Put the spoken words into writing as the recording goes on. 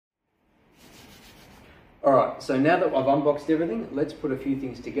Alright, so now that I've unboxed everything, let's put a few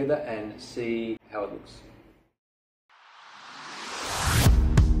things together and see how it looks.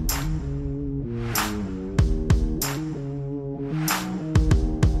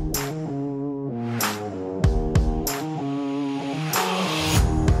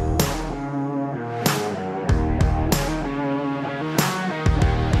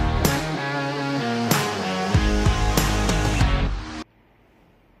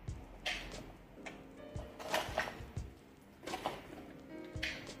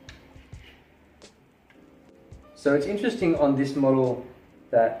 So it's interesting on this model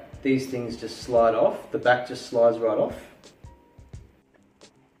that these things just slide off, the back just slides right off.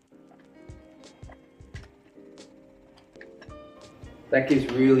 That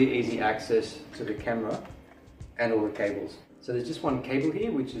gives really easy access to the camera and all the cables. So there's just one cable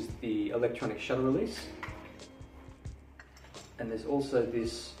here, which is the electronic shutter release. And there's also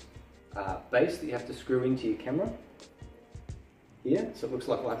this base that you have to screw into your camera here. So it looks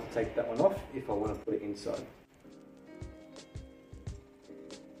like I'll have to take that one off if I want to put it inside.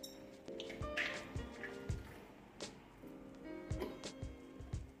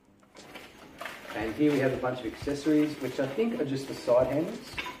 And here we have a bunch of accessories, which I think are just the side handles.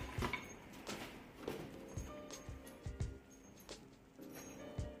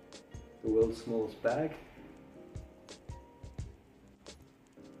 The world's smallest bag.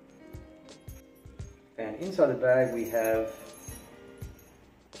 And inside the bag we have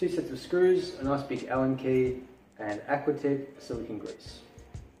 2 sets of screws, a nice big Allen key, and Aquatech silicone grease.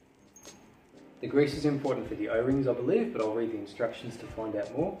 The grease is important for the O-rings, I believe, but I'll read the instructions to find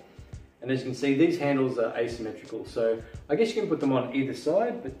out more. And as you can see, these handles are asymmetrical, so I guess you can put them on either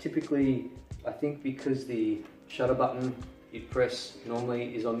side, but typically I think because the shutter button you'd press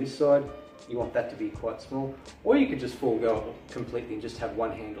normally is on this side, you want that to be quite small. Or you could just forego it completely and just have one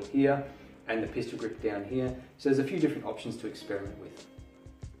handle here and the pistol grip down here. So there's a few different options to experiment with.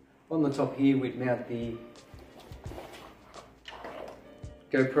 On the top here we'd mount the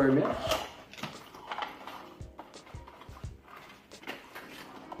GoPro mount.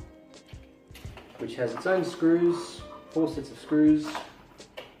 Which has its own screws, 4 sets of screws.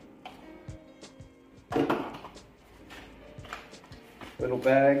 Little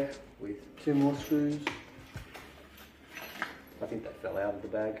bag with 2 more screws. I think that fell out of the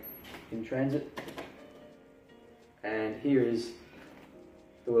bag in transit. And here is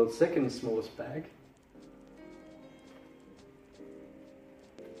the world's second smallest bag.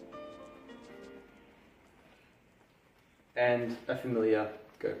 And a familiar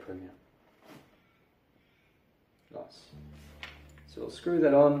GoPro mount. Nice. So we'll screw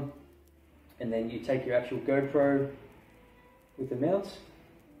that on, and then you take your actual GoPro with the mount.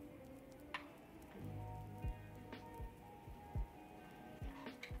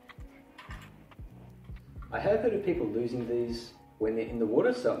 I have heard of people losing these when they're in the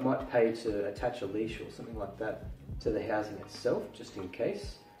water, so it might pay to attach a leash or something like that to the housing itself, just in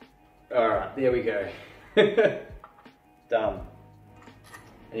case. Alright, there we go. Done.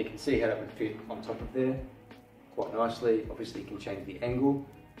 And you can see how that would fit on top of there quite nicely. Obviously you can change the angle.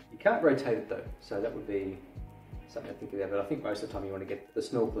 You can't rotate it though, so that would be something to think about, but I think most of the time you want to get the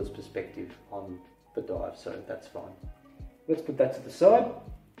snorkeler's perspective on the dive, so that's fine. Let's put that to the side.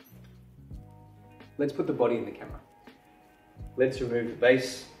 Let's put the body in the camera. Let's remove the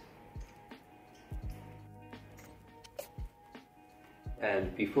base.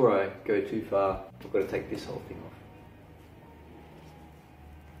 And before I go too far, I've got to take this whole thing off.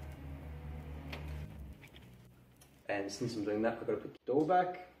 And since I'm doing that, I've got to put the door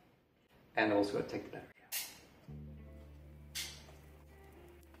back, and I've also got to take the battery out.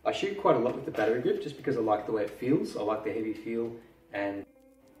 I shoot quite a lot with the battery grip just because I like the way it feels. I like the heavy feel and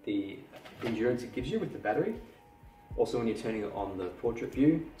the endurance it gives you with the battery. Also when you're turning it on the portrait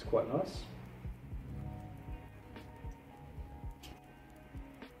view, it's quite nice.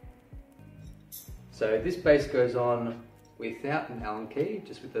 So this base goes on without an Allen key,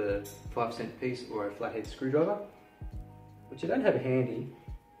 just with a 5-cent piece or a flathead screwdriver, which I don't have handy.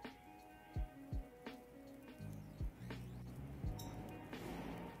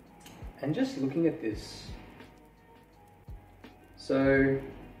 And just looking at this, so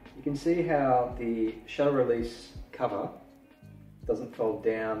you can see how the shutter release cover doesn't fold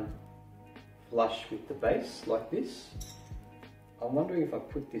down flush with the base like this. I'm wondering if I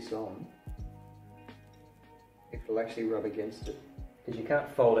put this on, if it'll actually rub against it, because you can't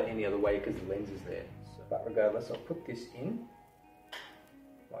fold it any other way because the lens is there. So, but regardless, I'll put this in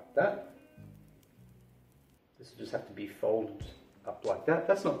like that. This will just have to be folded up like that.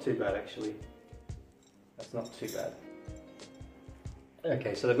 That's not too bad actually. That's not too bad.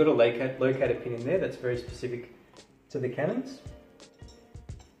 Okay, so they've got a locator pin in there that's very specific to the Canons,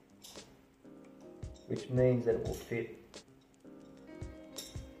 which means that it will fit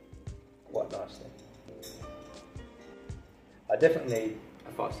quite nicely. I definitely need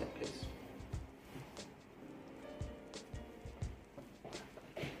a 5-cent piece.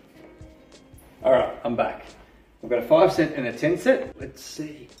 Alright, I'm back. I've got a 5-cent and a 10-cent. Let's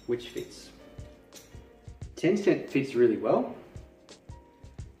see which fits. 10-cent fits really well.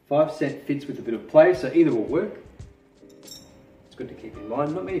 5-cent fits with a bit of play, so either will work. It's good to keep in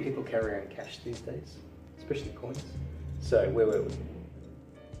mind. Not many people carry around cash these days, especially coins. So where were we?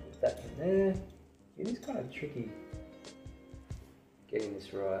 Put that in there. It is kind of tricky getting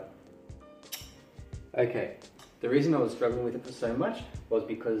this right. Okay, the reason I was struggling with it for so much was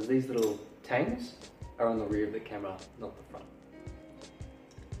because these little tangs are on the rear of the camera, not the front.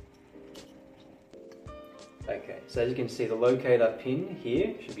 Okay, so as you can see, the locator pin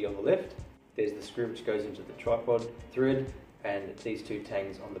here should be on the left. There's the screw which goes into the tripod thread, and these two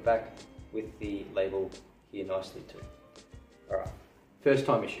tangs on the back with the label here nicely too. Alright, first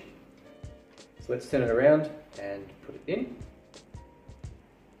time issue. So let's turn it around and put it in.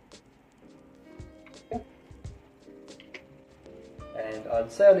 And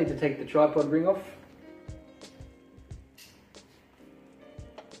I'd say I need to take the tripod ring off.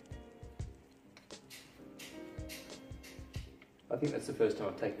 I think that's the first time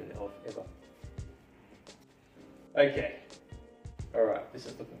I've taken it off ever. Okay. Alright, this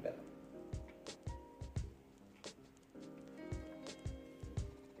is looking better.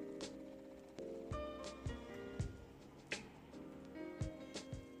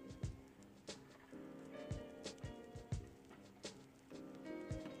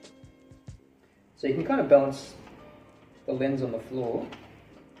 So you can kind of balance the lens on the floor,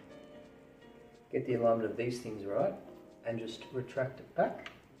 get the alignment of these things right, and just retract it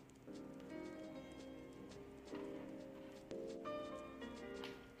back.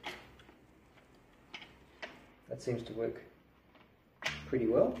 That seems to work pretty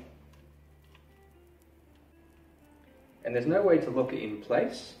well. And there's no way to lock it in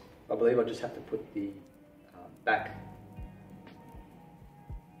place. I believe I just have to put the back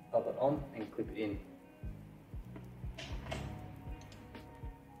of it on and clip it in.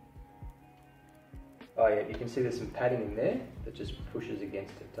 Oh yeah, you can see there's some padding in there that just pushes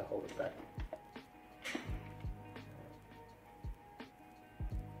against it to hold it back.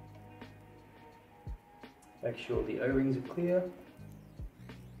 Make sure the O-rings are clear.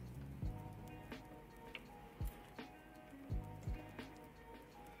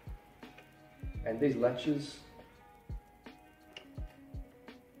 And these latches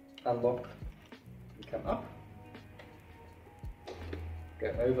unlock and come up, go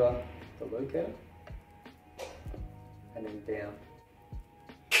over the locator, and then down.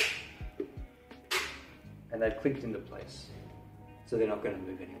 And they've clicked into place, so they're not going to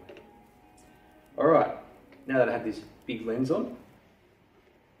move anyway. Alright, now that I have this big lens on.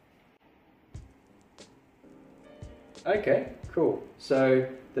 Okay, cool. So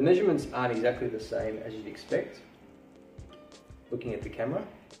the measurements aren't exactly the same as you'd expect looking at the camera.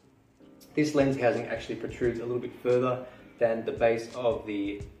 This lens housing actually protrudes a little bit further than the base of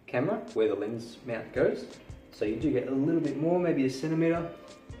the camera where the lens mount goes. So you do get a little bit more, maybe a centimetre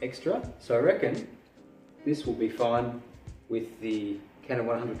extra. So I reckon this will be fine with the Canon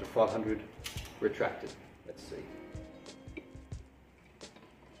 100 to 500 retracted. Let's see.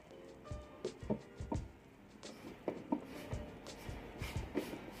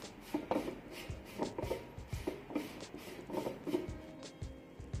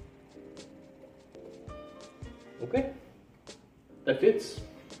 Okay, that fits.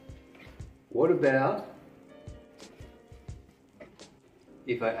 What about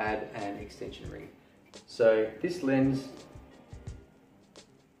if I add an extension ring? So this lens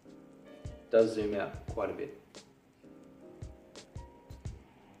does zoom out quite a bit.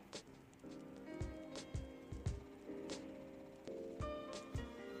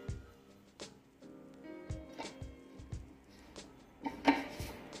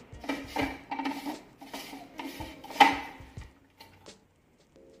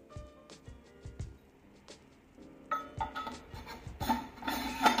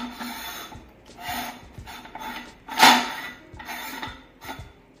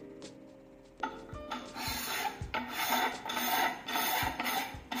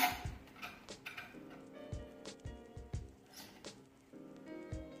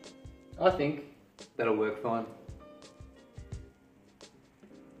 I think that'll work fine.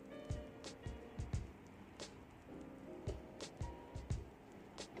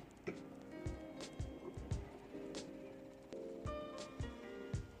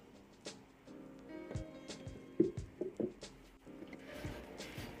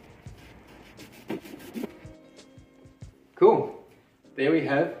 there we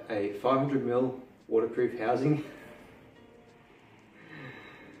have a 500mm waterproof housing.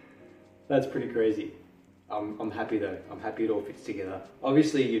 That's pretty crazy. I'm happy though. I'm happy it all fits together.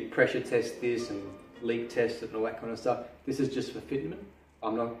 Obviously you'd pressure test this and leak test it and all that kind of stuff. This is just for fitment.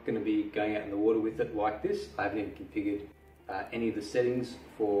 I'm not going to be going out in the water with it like this. I haven't even configured any of the settings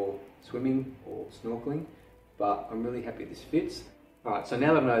for swimming or snorkeling, but I'm really happy this fits. Alright, so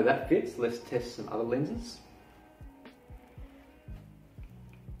now that I know that fits, let's test some other lenses.